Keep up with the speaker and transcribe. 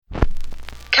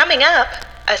Coming up,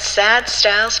 a Sad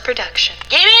Styles production.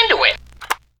 Get into it!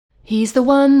 He's the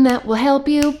one that will help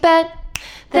you bet.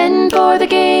 Then for the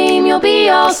game you'll be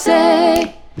all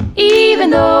set.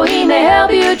 Even though he may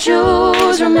help you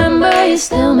choose, remember you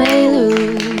still may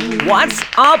lose. What's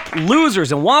up,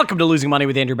 losers, and welcome to Losing Money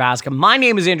with Andrew Bascom. My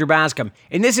name is Andrew Bascom,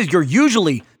 and this is your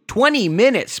usually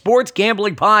 20-minute sports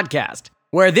gambling podcast,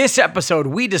 where this episode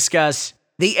we discuss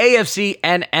the AFC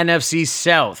and NFC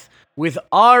South with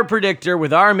our predictor,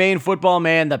 with our main football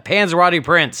man, the Panzerotti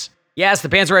Prince. Yes, the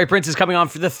Panzerotti Prince is coming on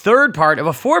for the third part of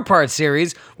a four-part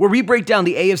series where we break down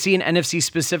the AFC and NFC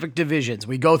specific divisions.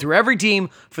 We go through every team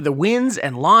for the wins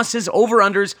and losses,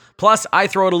 over-unders, plus I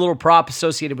throw out a little prop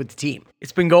associated with the team.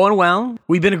 It's been going well.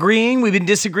 We've been agreeing, we've been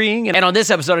disagreeing, and on this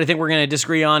episode, I think we're going to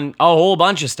disagree on a whole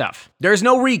bunch of stuff. There's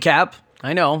no recap.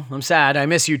 I know, I'm sad, I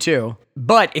miss you too.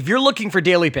 But if you're looking for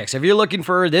daily picks, if you're looking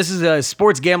for, this is a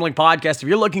sports gambling podcast, if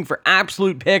you're looking for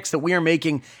absolute picks that we are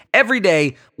making every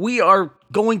day, we are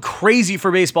going crazy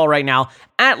for baseball right now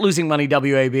at Losing Money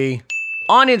WAB.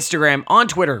 On Instagram, on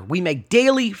Twitter, we make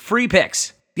daily free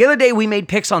picks. The other day, we made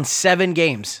picks on 7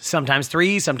 games, sometimes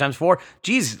 3, sometimes 4.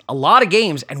 Geez, a lot of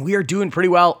games, and we are doing pretty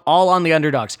well all on the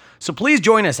underdogs. So please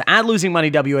join us at Losing Money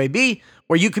WAB,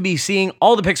 where you could be seeing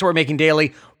all the picks that we're making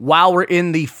daily while we're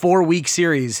in the 4-week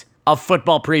series of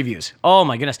football previews. Oh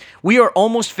my goodness. We are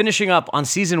almost finishing up on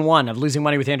season 1 of Losing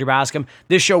Money with Andrew Bascom.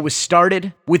 This show was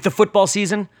started with the football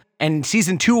season, and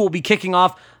season 2 will be kicking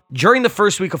off during the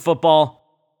first week of football.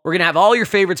 We're going to have all your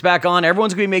favorites back on.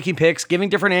 Everyone's going to be making picks, giving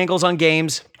different angles on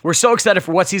games. We're so excited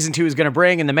for what season 2 is going to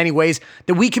bring and the many ways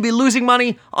that we could be losing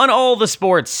money on all the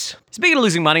sports. Speaking of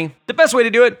losing money, the best way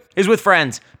to do it is with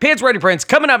friends. Panzerotti Prince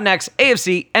coming up next,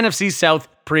 AFC, NFC South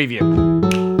preview.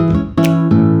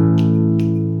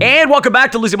 And welcome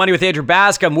back to Losing Money with Andrew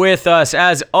Bascom. With us,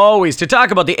 as always, to talk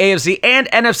about the AFC and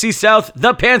NFC South,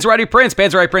 the Panzerotti Prince.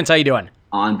 Panzerotti Prince, how you doing?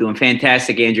 I'm doing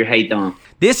fantastic, Andrew. How you doing?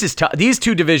 This is tough. These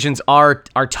two divisions are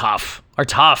tough.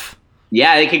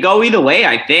 Yeah, it could go either way.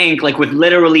 I think, like with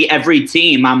literally every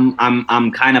team,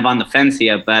 I'm kind of on the fence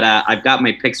here, but I've got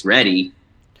my picks ready.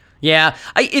 Yeah,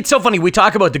 it's so funny. We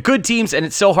talk about the good teams, and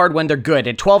it's so hard when they're good.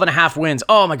 And 12.5 wins.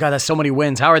 Oh my God, that's so many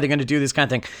wins. How are they going to do this kind of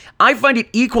thing? I find it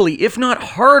equally, if not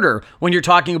harder, when you're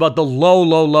talking about the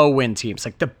low win teams,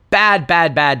 like the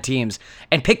bad teams,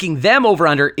 and picking them over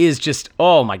under is just,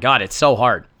 oh my God, it's so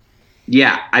hard.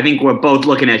 Yeah, I think we're both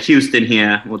looking at Houston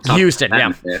here. Houston,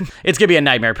 yeah. It's going to be a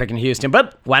nightmare picking Houston,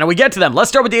 but why don't we get to them? Let's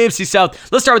start with the AFC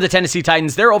South. Let's start with the Tennessee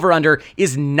Titans. Their over-under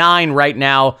is 9 right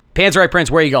now. Panzerotti Prince,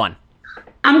 where are you going?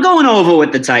 I'm going over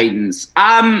with the Titans.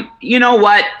 You know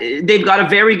what? They've got a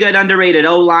very good underrated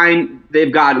O-line.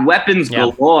 They've got weapons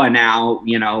galore now,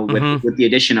 with the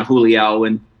addition of Julio,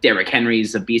 and Derrick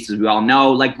Henry's a beast, as we all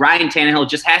know. Like, Ryan Tannehill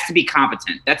just has to be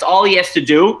competent. That's all he has to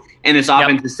do, and this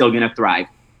offense is still going to thrive.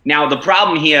 Now, the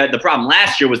problem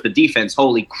last year was the defense.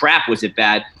 Holy crap, was it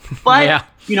bad. But,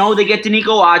 they get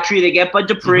Danico Autry, they get Bud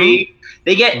Dupree.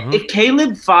 They get, if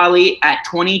Caleb Farley at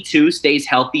 22 stays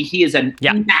healthy, he is a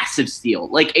massive steal,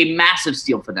 like a massive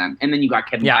steal for them. And then you got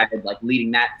Kevin Byard, like leading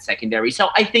that secondary. So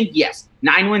I think, yes,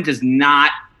 9 wins is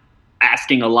not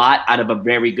asking a lot out of a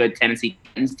very good Tennessee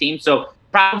Titans team. So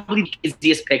probably the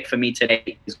easiest pick for me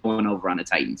today is going over on the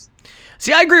Titans.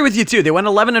 See, I agree with you too. They went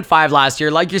 11-5 last year.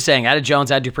 Like you're saying, added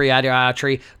Jones, added Dupree, added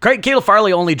Autry. Caleb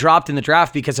Farley only dropped in the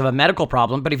draft because of a medical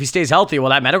problem, but if he stays healthy, well,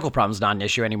 that medical problem's not an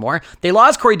issue anymore. They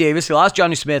lost Corey Davis, they lost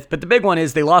Johnny Smith, but the big one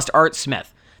is they lost Art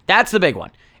Smith. That's the big one.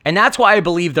 And that's why I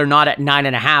believe they're not at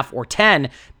 9.5 or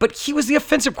 10, but he was the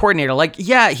offensive coordinator. Like,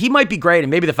 yeah, he might be great, and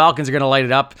maybe the Falcons are going to light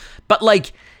it up, but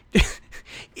like...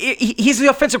 He's the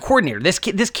offensive coordinator.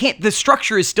 The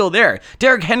structure is still there.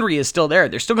 Derrick Henry is still there.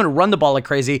 They're still going to run the ball like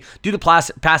crazy, do the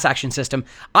pass action system.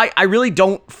 I really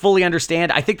don't fully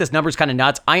understand. I think this number is kind of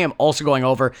nuts. I am also going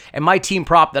over, and my team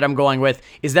prop that I'm going with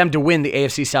is them to win the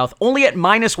AFC South, only at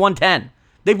 -110.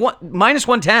 They've won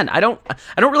 -110. I don't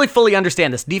really fully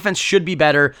understand this. Defense should be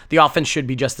better. The offense should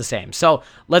be just the same. So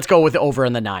let's go with the over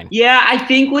in the 9. Yeah, I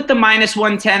think with the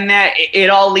 -110 there,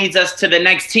 it all leads us to the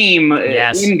next team,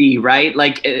 Indy, right?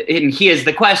 Like, and here's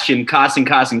the question, Carson.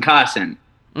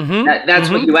 That's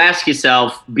what you ask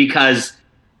yourself, because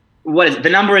the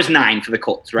number is 9 for the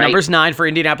Colts, right? Number's 9 for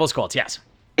Indianapolis Colts, yes.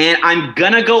 And I'm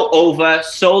going to go over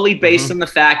solely based on the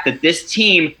fact that this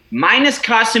team, minus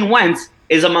Carson Wentz,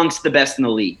 is amongst the best in the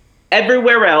league.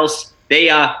 Everywhere else, they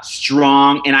are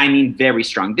strong, and I mean very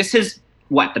strong. This is,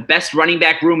 the best running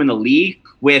back room in the league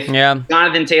with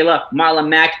Jonathan Taylor, Marlon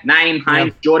Mack, Nyheim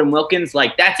Hines, Jordan Wilkins.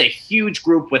 Like, that's a huge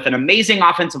group with an amazing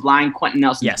offensive line. Quentin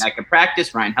Nelson's back at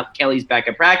practice. Ryan Kelly's back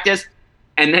at practice.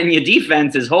 And then your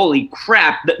defense is, holy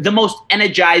crap, the most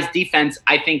energized defense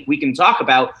I think we can talk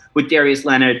about with Darius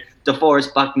Leonard,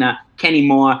 DeForest Buckner, Kenny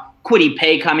Moore, Kwity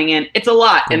Paye coming in. It's a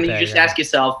lot. And then you just ask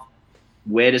yourself,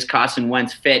 where does Carson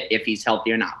Wentz fit if he's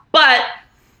healthy or not? But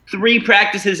 3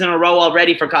 practices in a row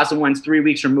already for Carson Wentz, 3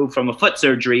 weeks removed from a foot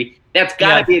surgery. That's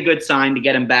got to be a good sign to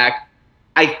get him back.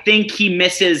 I think if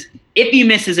he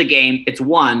misses a game, it's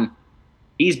 1.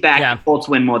 He's back. The Colts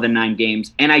win more than 9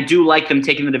 games. And I do like them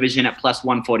taking the division at plus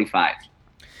 145.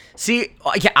 See,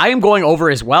 I am going over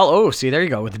as well. Oh, see, there you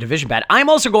go with the division bet. I'm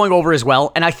also going over as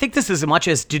well, and I think this is as much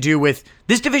as to do with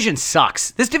this division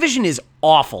sucks. This division is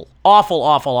awful.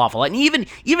 And even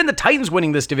the Titans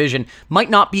winning this division might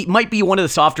be one of the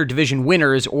softer division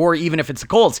winners, or even if it's the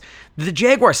Colts. The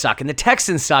Jaguars suck and the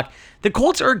Texans suck. The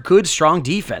Colts are a good, strong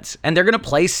defense, and they're going to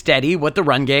play steady with the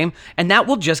run game, and that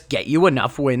will just get you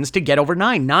enough wins to get over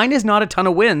 9. 9 is not a ton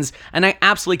of wins, and I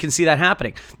absolutely can see that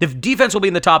happening. The defense will be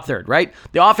in the top third, right?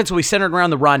 The offense will be centered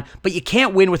around the run, but you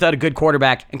can't win without a good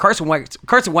quarterback, and Carson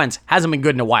Wentz hasn't been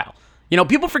good in a while.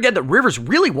 People forget that Rivers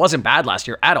really wasn't bad last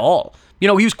year at all. He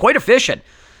was quite efficient.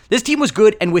 This team was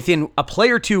good, and within a play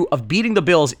or two of beating the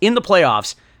Bills in the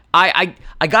playoffs, I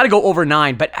got to go over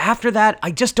 9, but after that,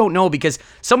 I just don't know, because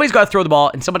somebody's got to throw the ball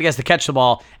and somebody has to catch the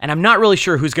ball, and I'm not really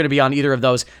sure who's going to be on either of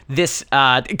those. Because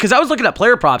I was looking at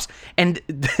player props, and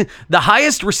the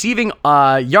highest receiving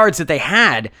yards that they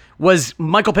had was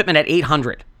Michael Pittman at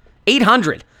 800.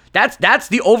 800. That's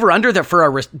the over-under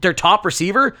for their top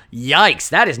receiver. Yikes,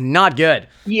 that is not good.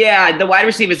 Yeah, the wide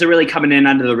receivers are really coming in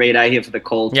under the radar here for the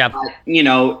Colts. Yeah.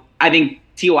 I think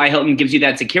T.Y. Hilton gives you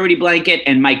that security blanket,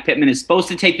 and Mike Pittman is supposed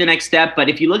to take the next step. But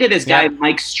if you look at this guy,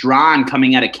 Mike Strawn,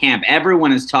 coming out of camp,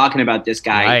 everyone is talking about this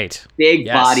guy. Right. Big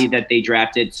body that they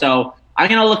drafted. So I'm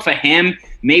going to look for him,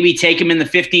 maybe take him in the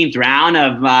 15th round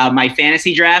of my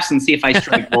fantasy drafts and see if I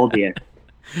strike gold here.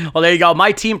 Well, there you go.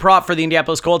 My team prop for the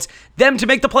Indianapolis Colts, them to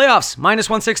make the playoffs, minus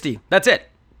 160. That's it.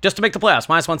 Just to make the playoffs,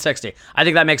 minus 160. I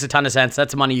think that makes a ton of sense.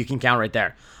 That's money you can count right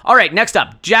there. All right, next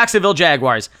up, Jacksonville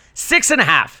Jaguars,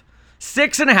 6.5.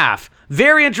 6.5.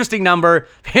 Very interesting number.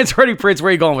 Vance Ready Prince, where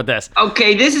are you going with this?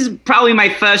 Okay, this is probably my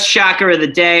first shocker of the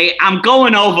day. I'm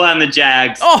going over on the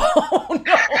Jags. Oh,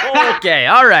 no. Okay,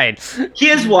 all right.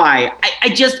 Here's why.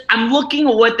 I'm looking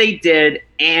at what they did,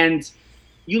 and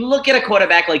you look at a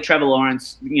quarterback like Trevor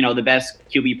Lawrence, the best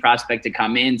QB prospect to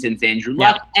come in since Andrew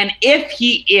Luck. Yeah. And if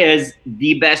he is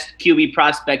the best QB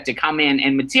prospect to come in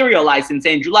and materialize since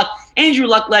Andrew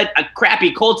Luck led a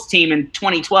crappy Colts team in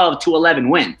 2012 to 11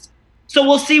 wins. So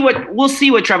we'll see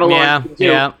what Trevor Lawrence can do.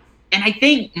 Yeah. And I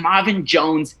think Marvin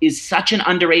Jones is such an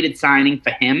underrated signing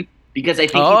for him, because I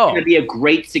think he's going to be a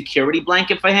great security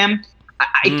blanket for him.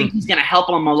 I think he's going to help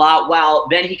him a lot. Well,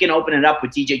 then he can open it up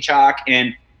with DJ Chark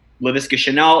and Laviska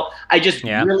Shenault. I just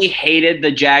really hated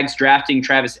the Jags drafting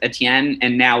Travis Etienne,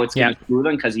 and now it's going to screw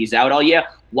them because he's out all year.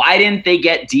 Why didn't they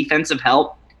get defensive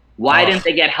help? Why didn't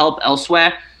they get help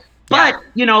elsewhere? But,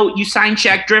 you signed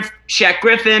Shaq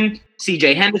Griffin,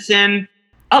 CJ Henderson.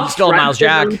 Still Miles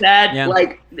Jack. Really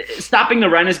bad. Stopping the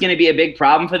run is going to be a big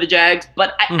problem for the Jags.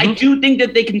 But I do think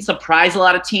that they can surprise a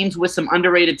lot of teams with some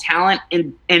underrated talent.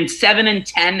 And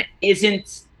 7-10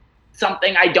 isn't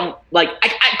something I don't like.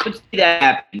 I could see that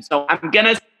happening. So I'm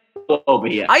going to go over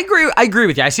here. I agree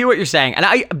with you. I see what you're saying.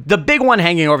 And the big one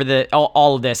hanging over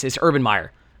all of this is Urban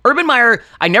Meyer. Urban Meyer,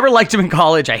 I never liked him in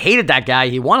college. I hated that guy.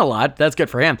 He won a lot. That's good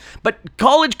for him. But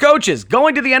college coaches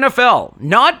going to the NFL,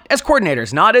 not as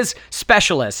coordinators, not as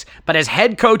specialists, but as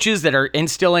head coaches that are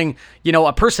instilling,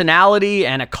 a personality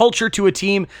and a culture to a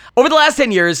team. Over the last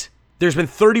 10 years, there's been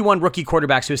 31 rookie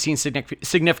quarterbacks who have seen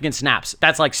significant snaps.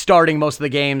 That's like starting most of the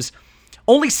games.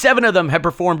 Only 7 of them have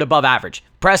performed above average.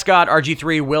 Prescott,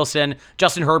 RG3, Wilson,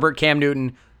 Justin Herbert, Cam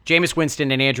Newton, Jameis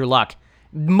Winston, and Andrew Luck.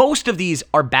 Most of these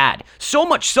are bad. So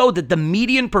much so that the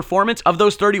median performance of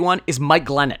those 31 is Mike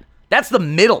Glennon. That's the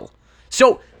middle.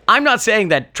 So I'm not saying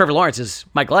that Trevor Lawrence is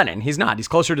Mike Glennon. He's not. He's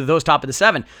closer to those top of the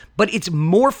 7. But it's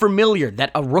more familiar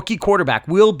that a rookie quarterback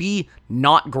will be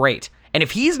not great. And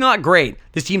if he's not great,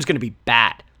 this team's going to be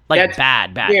bad. That's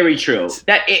bad. Very true.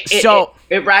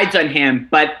 It rides on him,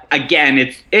 but again,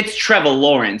 it's Trevor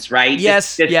Lawrence, right?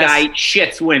 Yes. This guy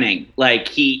shits winning.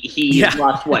 He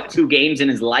lost 2 games in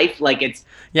his life.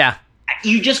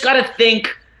 You just got to think.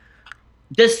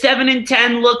 Does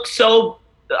 7-10 look so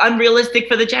unrealistic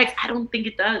for the Jags? I don't think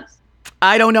it does.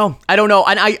 I don't know.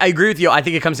 And I agree with you. I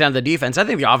think it comes down to the defense. I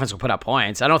think the offense will put up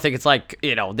points. I don't think it's like,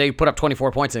 they put up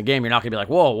 24 points in a game. You're not going to be like,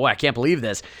 whoa, I can't believe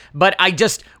this. But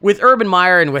with Urban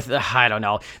Meyer and with, I don't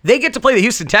know, they get to play the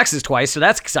Houston Texans twice, so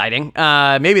that's exciting.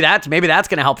 Maybe that's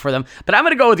going to help for them. But I'm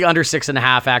going to go with the under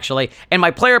 6.5, actually. And my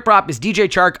player prop is DJ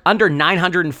Chark under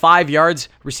 905 yards,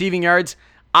 receiving yards.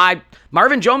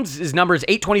 Marvin Jones' number is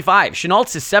 825.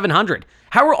 Shenault's is 700.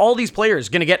 How are all these players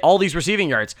going to get all these receiving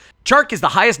yards? Chark is the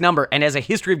highest number and has a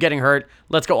history of getting hurt.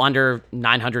 Let's go under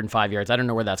 905 yards. I don't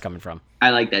know where that's coming from. I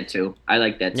like that too.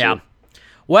 Yeah.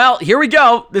 Well, here we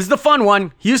go. This is the fun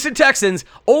one. Houston Texans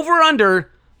over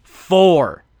under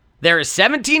 4. There is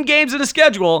 17 games in the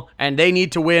schedule, and they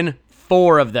need to win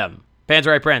 4 of them.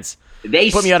 Panzerite Prince,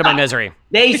 put me out of my misery.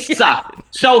 They suck.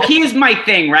 So here's my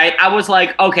thing, right? I was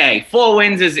like, okay, 4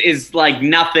 wins is like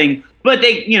nothing. But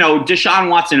Deshaun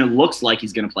Watson, it looks like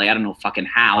he's going to play. I don't know fucking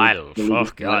how.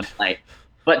 God. Play.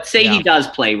 But say he does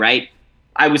play, right?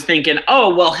 I was thinking,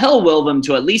 oh, well, he'll will them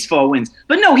to at least 4 wins.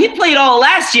 But no, he played all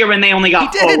last year and they only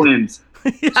got 4 wins.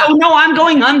 Yeah. So, no, I'm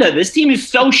going under. This team is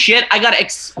so shit. I got to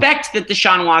expect that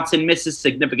Deshaun Watson misses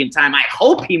significant time. I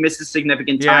hope he misses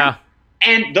significant time.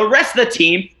 Yeah. And the rest of the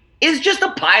team is just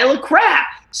a pile of crap.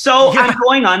 So I'm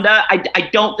going under. I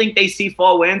don't think they see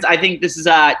 4 wins. I think this is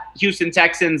Houston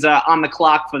Texans on the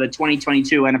clock for the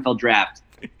 2022 NFL Draft.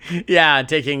 Yeah,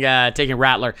 taking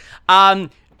Rattler.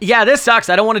 Yeah, this sucks.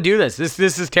 I don't want to do this.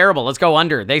 This is terrible. Let's go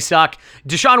under. They suck.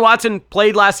 Deshaun Watson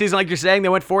played last season, like you're saying. They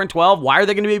went 4-12. Why are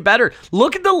they going to be better?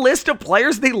 Look at the list of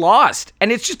players they lost,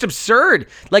 and it's just absurd.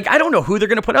 Like, I don't know who they're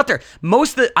going to put out there.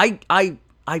 Most of the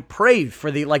I pray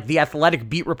for the Athletic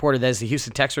beat reporter that is the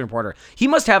Houston Texans reporter. He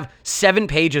must have 7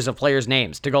 pages of players'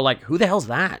 names to go like, who the hell's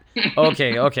that?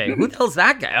 Okay. Who the hell's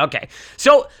that guy? Okay.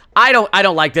 So I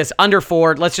don't like this. Under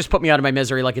 4. Let's just put me out of my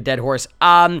misery like a dead horse.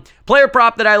 Player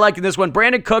prop that I like in this one,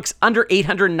 Brandon Cooks under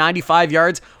 895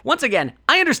 yards. Once again,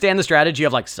 I understand the strategy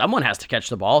of someone has to catch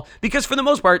the ball because for the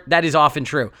most part, that is often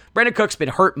true. Brandon Cooks been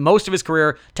hurt most of his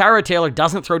career. Tyrod Taylor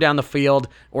doesn't throw down the field,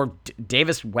 or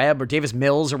Davis Webb or Davis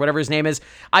Mills or whatever his name is.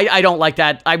 I don't like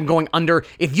that. I'm going under.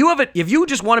 If you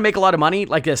just want to make a lot of money,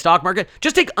 like the stock market,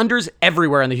 just take unders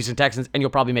everywhere in the Houston Texans and you'll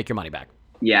probably make your money back.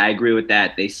 Yeah, I agree with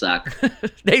that. They suck.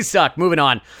 They suck. Moving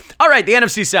on. All right, the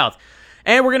NFC South.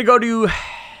 And we're going to go to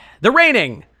the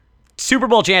reigning Super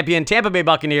Bowl champion, Tampa Bay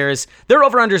Buccaneers. Their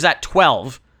over-unders at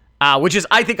 12, which is,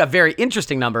 I think, a very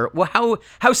interesting number. Well,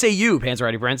 how say you,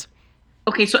 Panzerite Prince?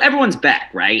 Okay, so everyone's back,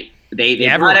 right? They've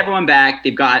got everyone back.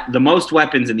 They've got the most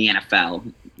weapons in the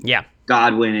NFL. Yeah.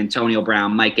 Godwin, Antonio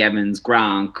Brown, Mike Evans,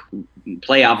 Gronk,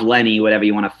 playoff Lenny, whatever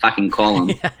you want to fucking call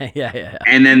him. Yeah.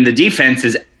 And then the defense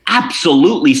is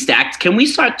absolutely stacked. Can we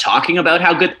start talking about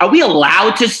how good? Are we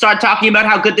allowed to start talking about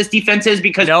how good this defense is?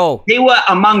 Because they were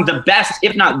among the best,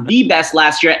 if not the best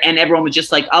last year, and everyone was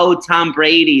just like, oh, Tom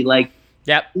Brady.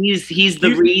 He's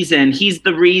the reason. He's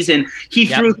the reason. He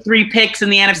threw 3 picks in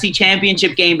the NFC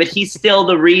Championship game, but he's still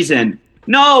the reason.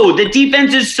 No, the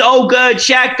defense is so good.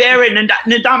 Shaq Barrett,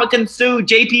 Ndamukong Suh,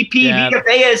 JPP, Vita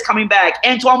Vea is coming back.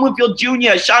 Antoine Winfield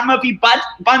Jr., Sean Murphy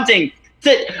Bunting,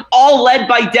 all led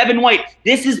by Devin White.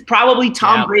 This is probably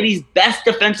Tom Brady's best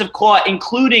defensive core,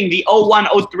 including the 01,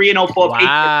 03, and 04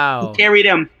 Patriots, who carried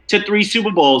him to 3 Super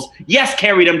Bowls. Yes,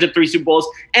 carried him to 3 Super Bowls.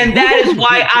 And that is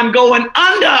why I'm going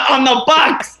under on the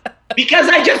Bucs, because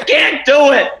I just can't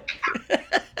do it.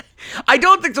 I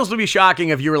don't think this will be shocking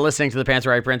if you were listening to the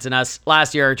Panzerite Prince and us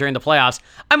last year during the playoffs.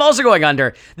 I'm also going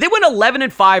under. They went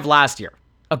 11-5 last year,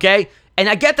 okay? And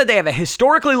I get that they have a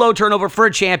historically low turnover for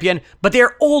a champion, but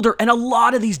they're older, and a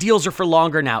lot of these deals are for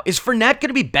longer now. Is Fournette going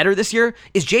to be better this year?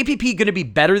 Is JPP going to be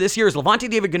better this year? Is Levante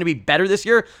David going to be better this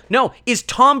year? No. Is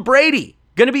Tom Brady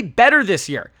going to be better this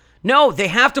year? No, they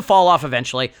have to fall off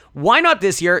eventually. Why not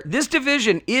this year? This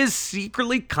division is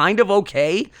secretly kind of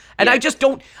okay. And I just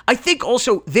don't, I think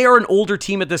also they're an older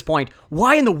team at this point.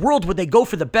 Why in the world would they go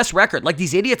for the best record? Like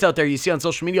these idiots out there you see on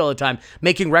social media all the time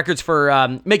making bets,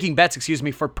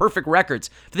 for perfect records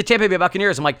for the Tampa Bay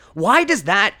Buccaneers. I'm like,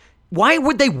 why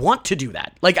would they want to do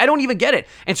that? Like, I don't even get it.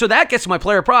 And so that gets to my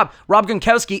player prop. Rob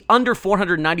Gronkowski, under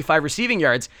 495 receiving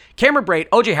yards. Cameron Brate,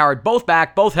 O.J. Howard, both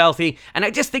back, both healthy. And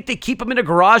I just think they keep him in a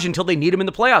garage until they need him in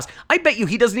the playoffs. I bet you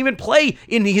he doesn't even play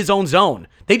in his own zone.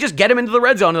 They just get him into the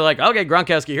red zone. They're like, okay,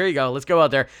 Gronkowski, here you go. Let's go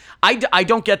out there. I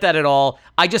don't get that at all.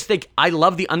 I just think I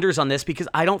love the unders on this because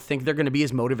I don't think they're going to be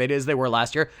as motivated as they were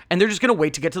last year. And they're just going to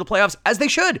wait to get to the playoffs as they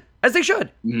should.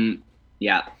 Mm-hmm.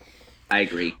 Yeah. I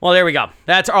agree. Well, there we go.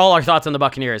 That's all our thoughts on the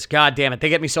Buccaneers. God damn it. They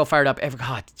get me so fired up.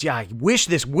 God, I wish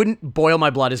this wouldn't boil my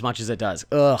blood as much as it does.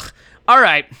 Ugh. All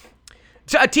right.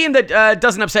 So a team that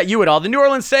doesn't upset you at all, the New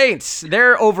Orleans Saints.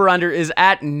 Their over-under is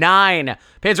at 9.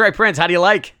 Panzer Prince, how do you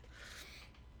like?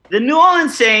 The New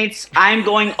Orleans Saints, I'm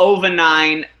going over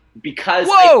 9 because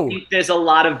I think there's a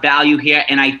lot of value here,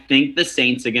 and I think the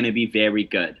Saints are going to be very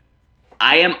good.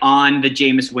 I am on the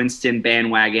Jameis Winston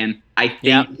bandwagon. I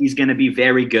think he's going to be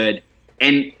very good.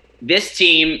 And this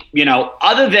team,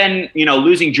 other than,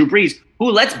 losing Drew Brees,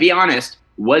 who, let's be honest,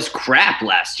 was crap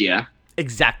last year.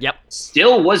 Exactly. Yep.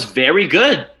 Still was very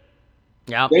good.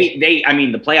 Yeah. The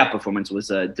playoff performance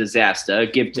was a disaster.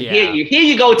 Here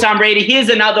you go, Tom Brady. Here's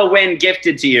another win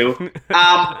gifted to you.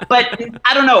 But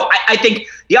I don't know. I think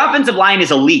the offensive line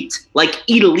is elite, like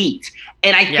elite.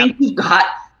 And I think you've got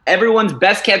everyone's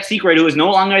best kept secret, who is no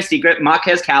longer a secret,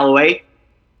 Marquez Callaway,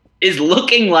 is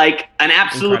looking like an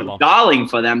absolute darling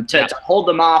for them to hold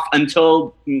them off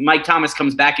until Mike Thomas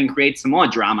comes back and creates some more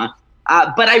drama.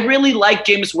 But I really like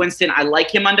Jameis Winston. I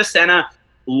like him under center,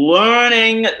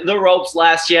 learning the ropes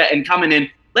last year and coming in.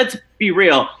 Let's be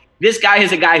real. This guy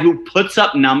is a guy who puts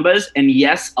up numbers and,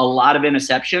 yes, a lot of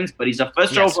interceptions, but he's a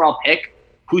first overall pick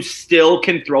who still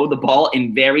can throw the ball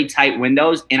in very tight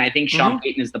windows. And I think Sean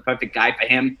Payton is the perfect guy for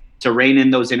him to rein in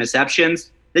those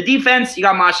interceptions. The defense, you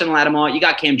got Marshawn Lattimore, you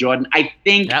got Cam Jordan. I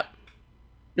think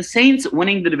the Saints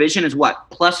winning the division is what,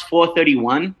 plus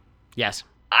 431? Yes.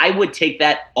 I would take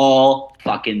that all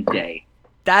fucking day.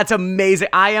 That's amazing.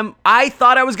 I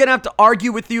thought I was going to have to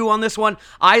argue with you on this one.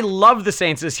 I love the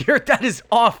Saints this year. That is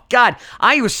off. God,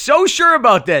 I was so sure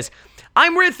about this.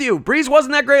 I'm with you. Breeze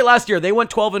wasn't that great last year. They went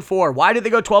 12-4. Why did they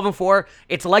go 12-4?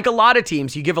 It's like a lot of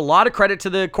teams. You give a lot of credit to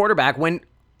the quarterback when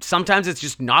sometimes it's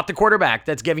just not the quarterback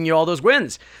that's giving you all those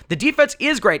wins. The defense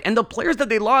is great, and the players that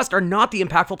they lost are not the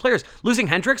impactful players. Losing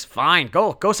Hendricks, fine.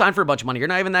 Go sign for a bunch of money. You're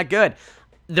not even that good.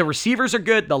 The receivers are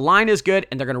good, the line is good,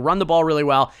 and they're going to run the ball really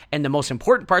well. And the most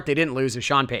important part they didn't lose is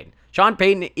Sean Payton. Sean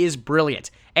Payton is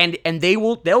brilliant, and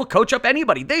they'll coach up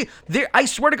anybody. I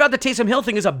swear to God, the Taysom Hill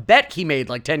thing is a bet he made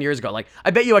like 10 years ago. Like,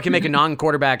 I bet you I can make a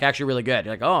non-quarterback actually really good.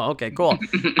 You're like, oh, okay, cool.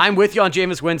 I'm with you on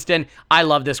Jameis Winston. I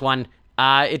love this one.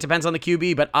 It depends on the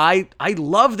QB, but I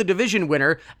love the division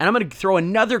winner, and I'm going to throw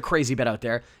another crazy bet out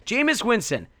there. Jameis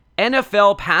Winston,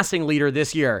 NFL passing leader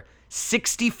this year,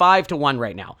 65-1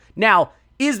 right now. Now,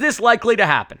 is this likely to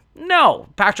happen? No.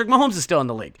 Patrick Mahomes is still in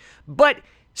the league. But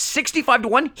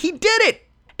 65-1, he did it.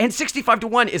 And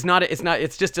 65-1 is not,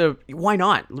 it's just why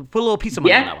not? Put a little piece of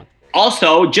money on that one.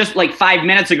 Also, just like 5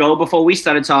 minutes ago, before we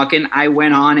started talking, I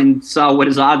went on and saw what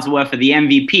his odds were for the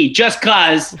MVP. Just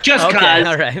cause. Okay,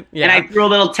 all right. Yeah. And I threw a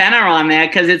little tenner on there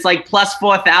because it's like plus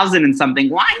 4,000 and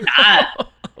something. Why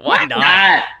not? Why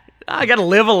not? I got to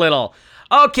live a little.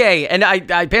 Okay, and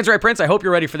Panzer Prince, I hope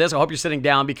you're ready for this. I hope you're sitting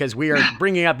down because we are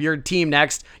bringing up your team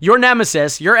next. Your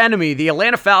nemesis, your enemy, the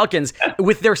Atlanta Falcons,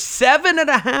 with their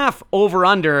 7.5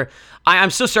 over-under.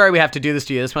 I'm so sorry we have to do this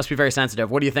to you. This must be very sensitive.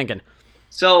 What are you thinking?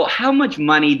 So how much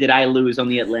money did I lose on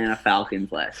the Atlanta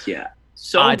Falcons last year?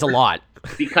 It's a lot.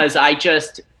 Because I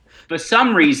just, for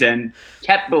some reason,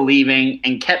 kept believing.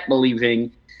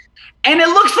 And it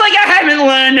looks like I haven't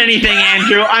learned anything,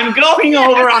 Andrew. I'm going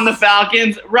over on the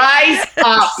Falcons. Rise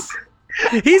up.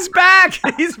 He's back.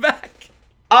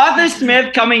 Arthur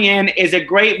Smith coming in is a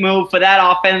great move for that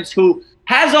offense who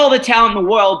has all the talent in the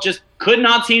world, just could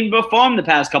not seem to perform the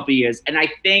past couple of years. And I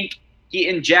think he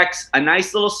injects a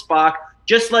nice little spark,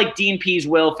 just like Dean Pease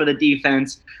will for the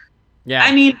defense. Yeah.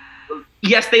 I mean,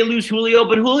 yes, they lose Julio,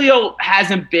 but Julio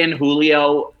hasn't been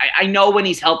Julio. I know when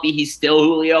he's healthy, he's still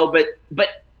Julio, but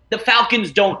the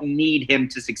Falcons don't need him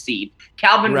to succeed.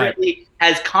 Calvin Ridley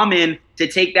has come in to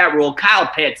take that role. Kyle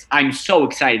Pitts, I'm so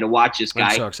excited to watch this guy.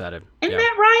 I'm so excited. And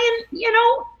Matt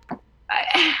Ryan,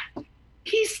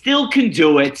 he still can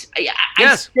do it.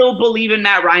 I still believe in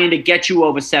Matt Ryan to get you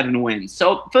over 7 wins.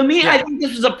 So for me, I think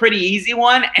this was a pretty easy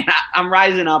one, and I'm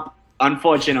rising up,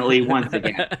 unfortunately, once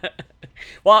again.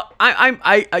 Well,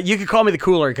 you could call me the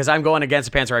cooler because I'm going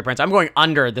against the Panzer Prince. I'm going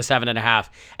under the 7.5,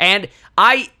 and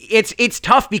it's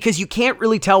tough because you can't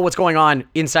really tell what's going on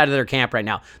inside of their camp right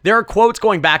now. There are quotes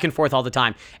going back and forth all the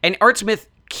time, and Art Smith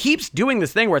keeps doing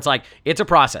this thing where it's like, it's a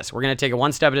process. We're going to take it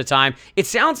one step at a time. It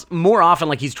sounds more often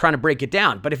like he's trying to break it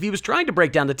down, but if he was trying to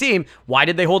break down the team, why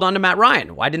did they hold on to Matt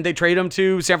Ryan? Why didn't they trade him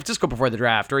to San Francisco before the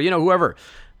draft or, whoever?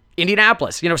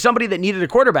 Indianapolis, somebody that needed a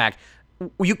quarterback.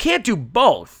 you can't do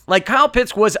both. Like Kyle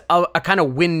Pitts was a kind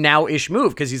of win now-ish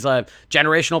move because he's a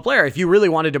generational player. If you really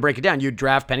wanted to break it down, you'd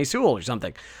draft Penny Sewell or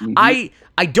something. Mm-hmm.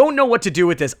 I don't know what to do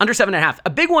with this. Under 7.5. A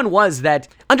big one was that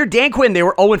under Dan Quinn, they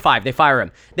were 0-5. They fire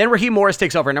him. Then Raheem Morris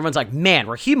takes over, and everyone's like, man,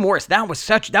 Raheem Morris, that was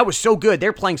so good.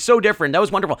 They're playing so different. That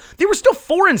was wonderful. They were still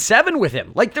 4-7 with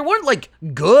him. Like, they weren't, like,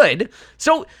 good.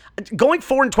 So going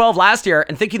 4-12 last year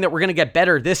and thinking that we're going to get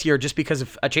better this year just because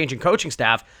of a change in coaching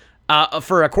staff,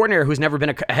 for a coordinator who's never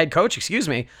been a head coach,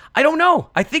 I don't know.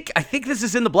 I think this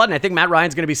is in the blood, and I think Matt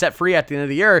Ryan's going to be set free at the end of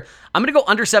the year. I'm going to go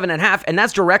under 7.5, and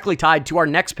that's directly tied to our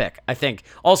next pick, I think,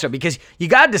 also, because you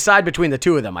got to decide between the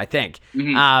two of them, I think.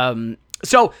 Mm-hmm.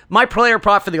 So my player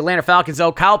prop for the Atlanta Falcons,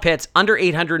 though, Kyle Pitts, under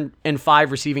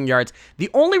 805 receiving yards.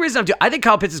 The only reason I think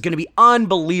Kyle Pitts is going to be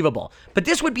unbelievable, but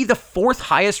this would be the 4th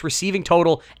highest receiving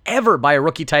total ever by a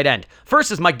rookie tight end.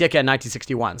 First is Mike Ditka in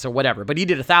 1961, so whatever, but he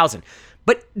did 1,000.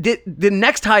 But the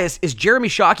next highest is Jeremy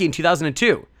Shockey in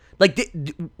 2002. Like,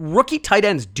 the rookie tight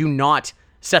ends do not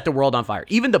set the world on fire.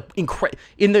 Even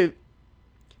in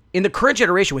the current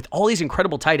generation with all these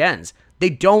incredible tight ends, they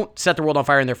don't set the world on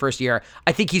fire in their first year.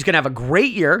 I think he's going to have a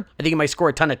great year. I think he might score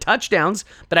a ton of touchdowns,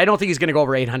 but I don't think he's going to go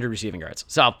over 800 receiving yards.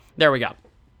 So there we go.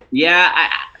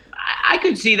 Yeah, I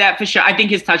could see that for sure. I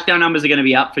think his touchdown numbers are going to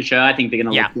be up for sure. I think they're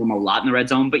going to look to him a lot in the red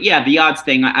zone. But yeah, the odds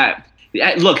thing,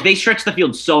 look, they stretch the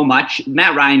field so much.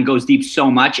 Matt Ryan goes deep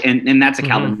so much, and that's a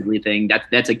Calvin Ridley thing.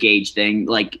 That's a Gage thing.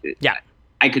 Like, yeah,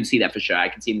 I could see that for sure. I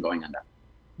could see him going under.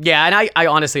 Yeah, and I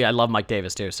honestly, I love Mike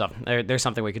Davis too, so there's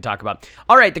something we could talk about.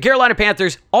 All right, the Carolina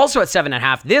Panthers, also at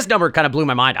 7.5. This number kind of blew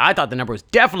my mind. I thought the number was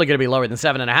definitely going to be lower than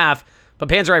 7.5, but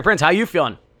Panzeri Prince, how you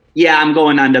feeling? Yeah, I'm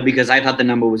going under because I thought the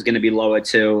number was going to be lower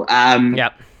too.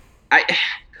 I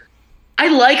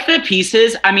like the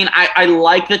pieces. I mean, I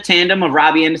like the tandem of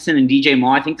Robbie Anderson and DJ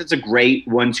Moore. I think that's a great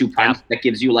 1-2 punch that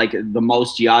gives you like the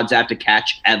most yards after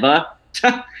catch ever.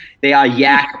 They are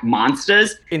yak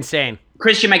monsters. Insane.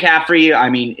 Christian McCaffrey,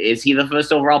 I mean, is he the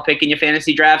first overall pick in your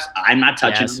fantasy drafts? I'm not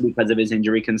touching him because of his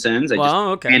injury concerns. And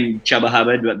Chuba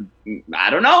Hubbard, but I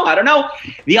don't know.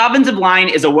 The offensive line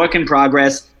is a work in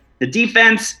progress. The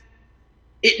defense,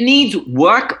 it needs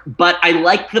work, but I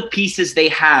like the pieces they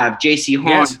have. J.C.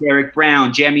 Horn, Derek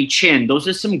Brown, Jeremy Chin. Those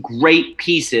are some great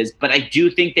pieces, but I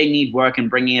do think they need work in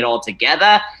bringing it all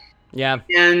together. Yeah.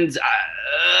 And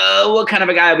what kind of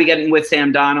a guy are we getting with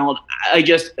Sam Darnold?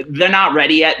 They're not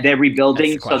ready yet. They're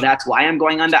rebuilding, so that's why I'm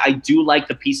going under. I do like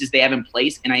the pieces they have in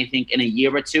place, and I think in a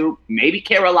year or two, maybe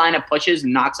Carolina pushes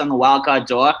and knocks on the wild card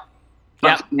door.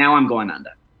 But now I'm going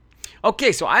under.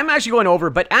 Okay, so I'm actually going over,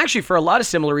 but actually for a lot of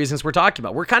similar reasons we're talking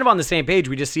about. We're kind of on the same page.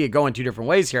 We just see it go in two different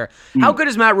ways here. How good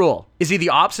is Matt Rule? Is he the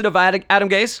opposite of Adam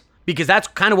Gase? Because that's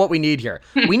kind of what we need here.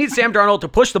 We need Sam Darnold to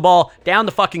push the ball down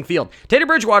the fucking field. Teddy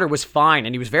Bridgewater was fine,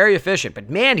 and he was very efficient, but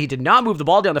man, he did not move the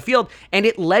ball down the field, and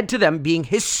it led to them being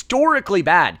historically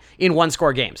bad in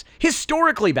one-score games.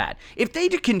 Historically bad. If they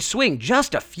can swing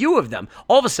just a few of them,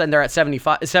 all of a sudden they're at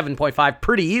 7.5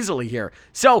 pretty easily here.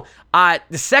 So the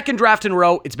second draft in a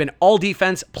row, it's been all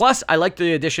defense, plus I like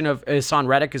the addition of Hassan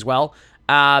Reddick as well.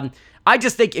 I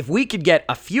just think if we could get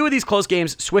a few of these close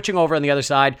games switching over on the other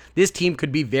side, this team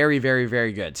could be very, very,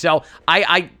 very good. So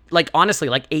I like, honestly,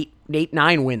 like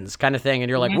 8-9 wins kind of thing. And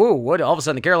you're like, whoa, what? All of a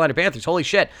sudden the Carolina Panthers, holy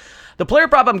shit. The player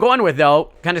prop I'm going with,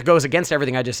 though, kind of goes against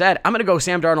everything I just said. I'm going to go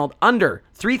Sam Darnold under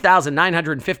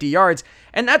 3,950 yards.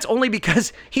 And that's only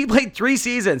because he played 3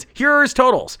 seasons. Here are his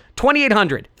totals: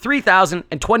 2,800, 3,000,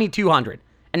 and 2,200.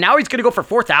 And now he's going to go for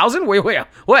 4,000? Wait,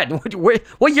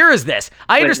 what year is this?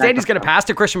 I understand he's going to pass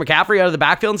to Christian McCaffrey out of the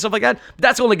backfield and stuff like that, but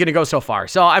that's only going to go so far.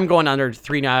 So I'm going under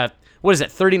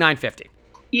 3,950.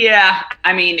 Yeah,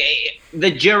 I mean,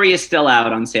 the jury is still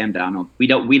out on Sam Darnold. We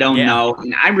don't know.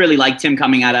 And I really liked him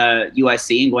coming out of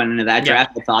USC and going into that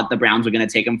draft. I thought the Browns were going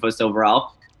to take him first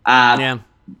overall.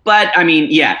 But, I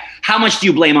mean, how much do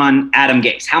you blame on Adam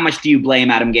Gase? How much do you blame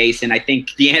Adam Gase? And I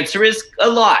think the answer is a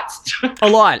lot. A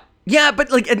lot. Yeah,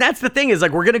 but like, and that's the thing is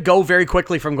like, we're going to go very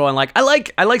quickly from going like, I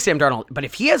like Sam Darnold, but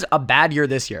if he has a bad year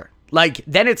this year, like,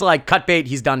 then it's like cut bait,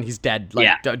 he's done, he's dead.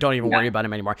 Like, don't even worry about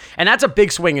him anymore. And that's a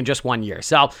big swing in just 1 year.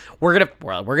 So we're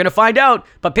going to find out.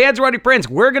 But Panzeri Prince,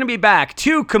 we're going to be back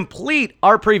to complete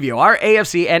our preview, our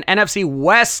AFC and NFC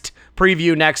West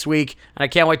preview next week. And I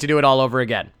can't wait to do it all over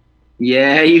again.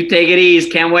 Yeah, you take it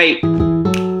easy. Can't wait.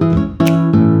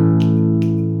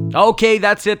 Okay,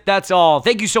 that's it. That's all.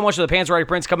 Thank you so much to the Panzeri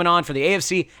Prince coming on for the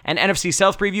AFC and NFC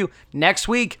South preview. Next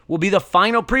week will be the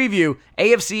final preview,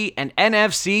 AFC and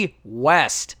NFC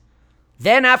West.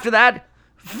 Then after that,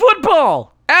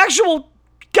 football. Actual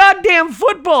goddamn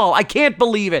football. I can't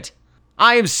believe it.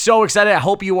 I am so excited. I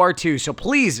hope you are too. So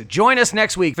please join us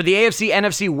next week for the AFC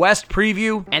NFC West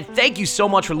preview. And thank you so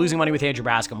much for Losing Money with Andrew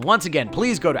Bascom. Once again,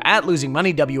 please go to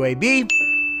 @LosingMoneyWAB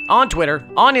on Twitter,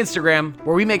 on Instagram,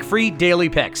 where we make free daily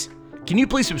picks. Can you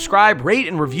please subscribe, rate,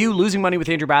 and review Losing Money with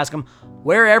Andrew Bascom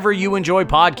wherever you enjoy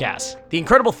podcasts? The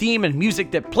incredible theme and music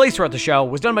that plays throughout the show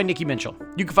was done by Nikki Minchell.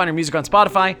 You can find her music on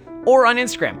Spotify or on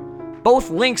Instagram.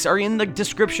 Both links are in the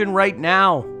description right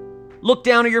now. Look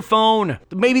down at your phone.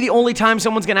 Maybe the only time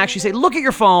someone's going to actually say, look at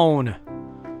your phone.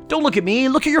 Don't look at me,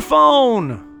 look at your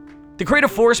phone. The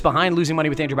creative force behind Losing Money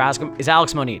with Andrew Bascom is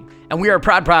Alex Monine, and we are a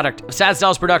proud product of Sad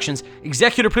Styles Productions,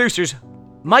 executive producers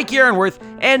Mike Aaronworth,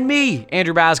 and me,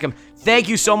 Andrew Bascom. Thank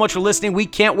you so much for listening. We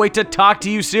can't wait to talk to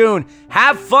you soon.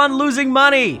 Have fun losing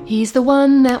money. He's the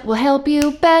one that will help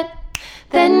you bet.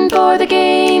 Then for the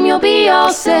game you'll be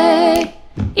all set.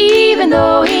 Even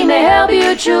though he may help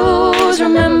you choose,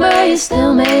 remember you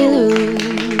still may lose.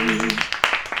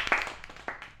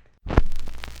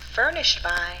 Furnished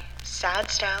by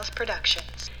Sad Styles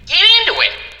Productions. Get into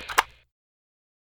it!